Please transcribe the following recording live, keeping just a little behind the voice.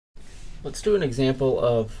Let's do an example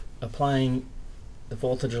of applying the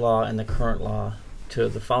voltage law and the current law to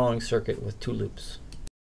the following circuit with two loops.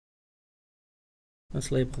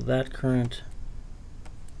 Let's label that current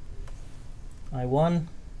I1.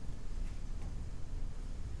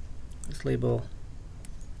 Let's label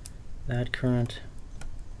that current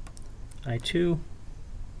I2.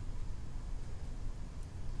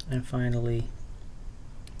 And finally,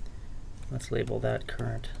 let's label that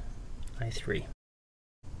current I3.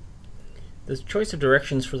 The choice of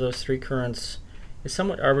directions for those three currents is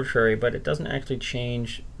somewhat arbitrary, but it doesn't actually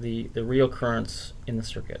change the real currents in the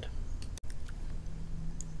circuit.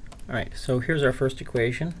 Alright, so here's our first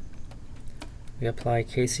equation. We apply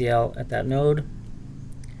KCL at that node.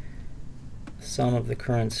 Sum of the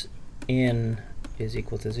currents in is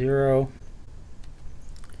equal to 0.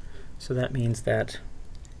 So that means that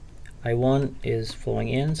I1 is flowing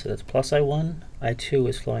in, so that's plus I1. I2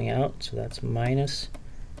 is flowing out, so that's minus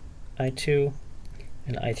I2.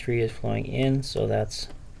 And I3 is flowing in, so that's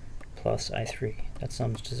plus I3. That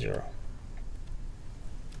sums to 0.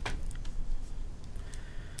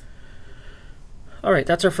 All right,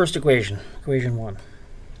 that's our first equation, equation 1.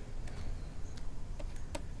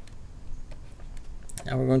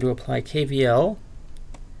 Now we're going to apply KVL.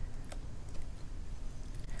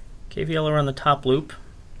 KVL around the top loop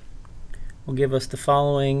will give us the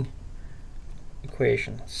following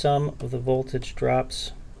equation. Sum of the voltage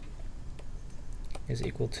drops is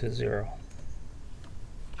equal to 0.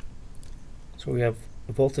 So we have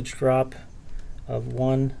a voltage drop of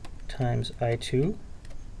 1 times I2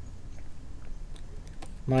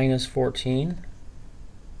 minus 14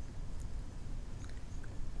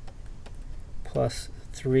 plus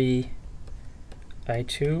 3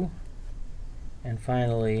 I2 and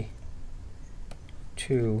finally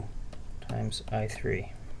 2 times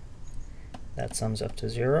I3. That sums up to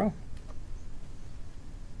 0.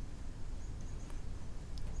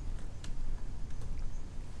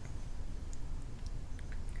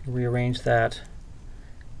 Rearrange that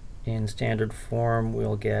in standard form,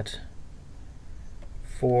 we'll get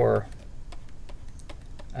 4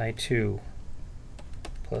 I2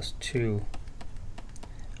 plus 2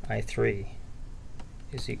 I3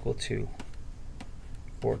 is equal to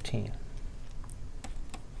 14.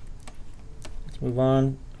 Let's move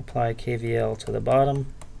on, apply KVL to the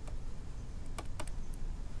bottom.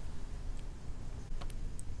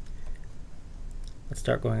 Let's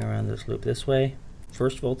start going around this loop this way.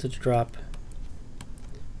 First voltage drop,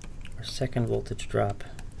 our second voltage drop,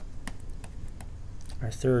 our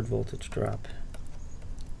third voltage drop,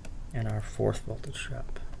 and our fourth voltage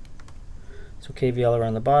drop. So KVL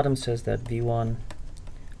around the bottom says that V1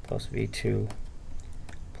 plus V2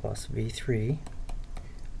 plus V3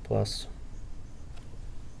 plus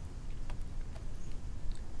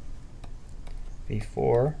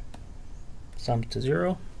V4 sums to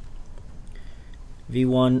 0.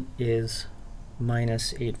 V1 is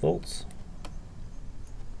minus 8 volts.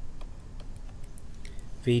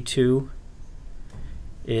 V2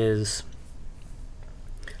 is,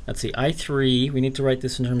 let's see, I3, we need to write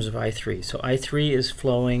this in terms of I3. So I3 is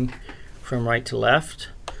flowing from right to left.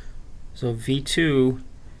 So V2,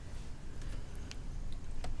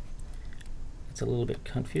 it's a little bit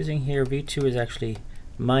confusing here. V2 is actually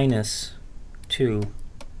minus 2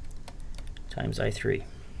 times I3.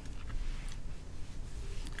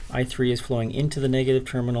 I3 is flowing into the negative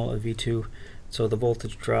terminal of V2, so the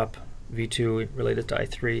voltage drop V2 related to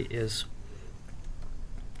I3 is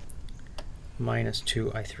minus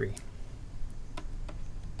 2 I3.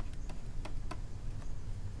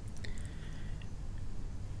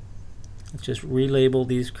 Let's just relabel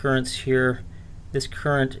these currents here. This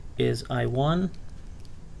current is I1,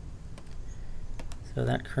 so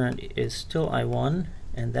that current is still I1,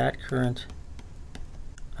 and that current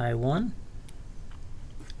I1.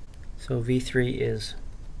 So V3 is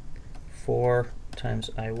 4 times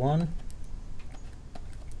I1,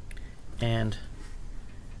 and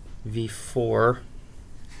V4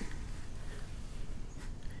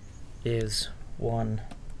 is 1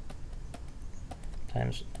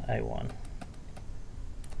 times I1.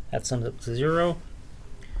 That sums up to 0.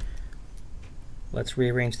 Let's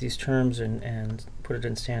rearrange these terms and put it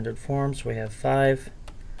in standard form. So we have 5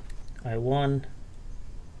 I1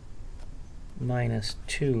 minus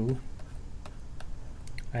 2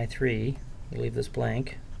 I3, we leave this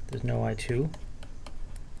blank, there's no I2,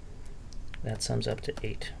 that sums up to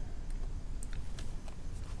 8.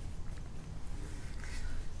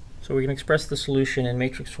 So we can express the solution in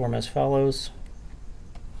matrix form as follows.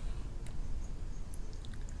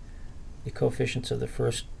 The coefficients of the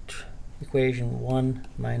first equation 1,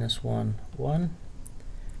 minus 1, 1.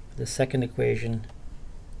 For the second equation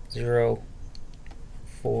 0,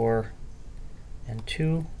 4, and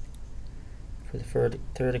 2. For the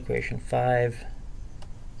third equation, 5,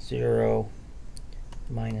 0,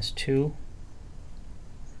 minus 2.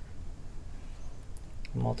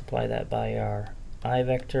 Multiply that by our I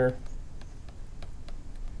vector.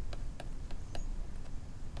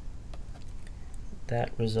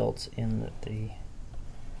 That results in the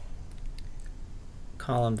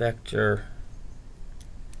column vector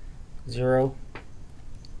 0,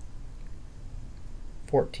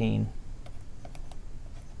 14,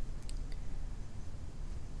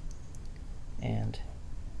 and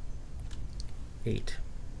 8.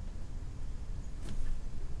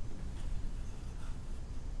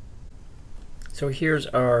 So here's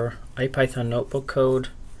our IPython notebook code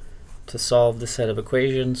to solve the set of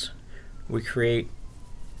equations. We create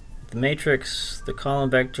the matrix, the column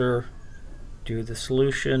vector, do the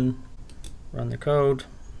solution, run the code.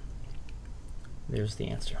 There's the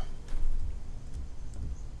answer.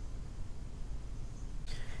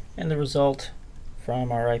 And the result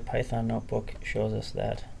from our IPython notebook shows us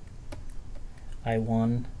that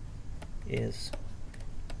I1 is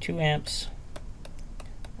 2 amps,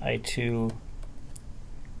 I2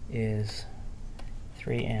 is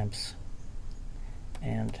 3 amps,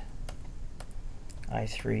 and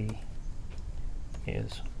I3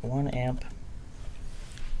 is 1 amp.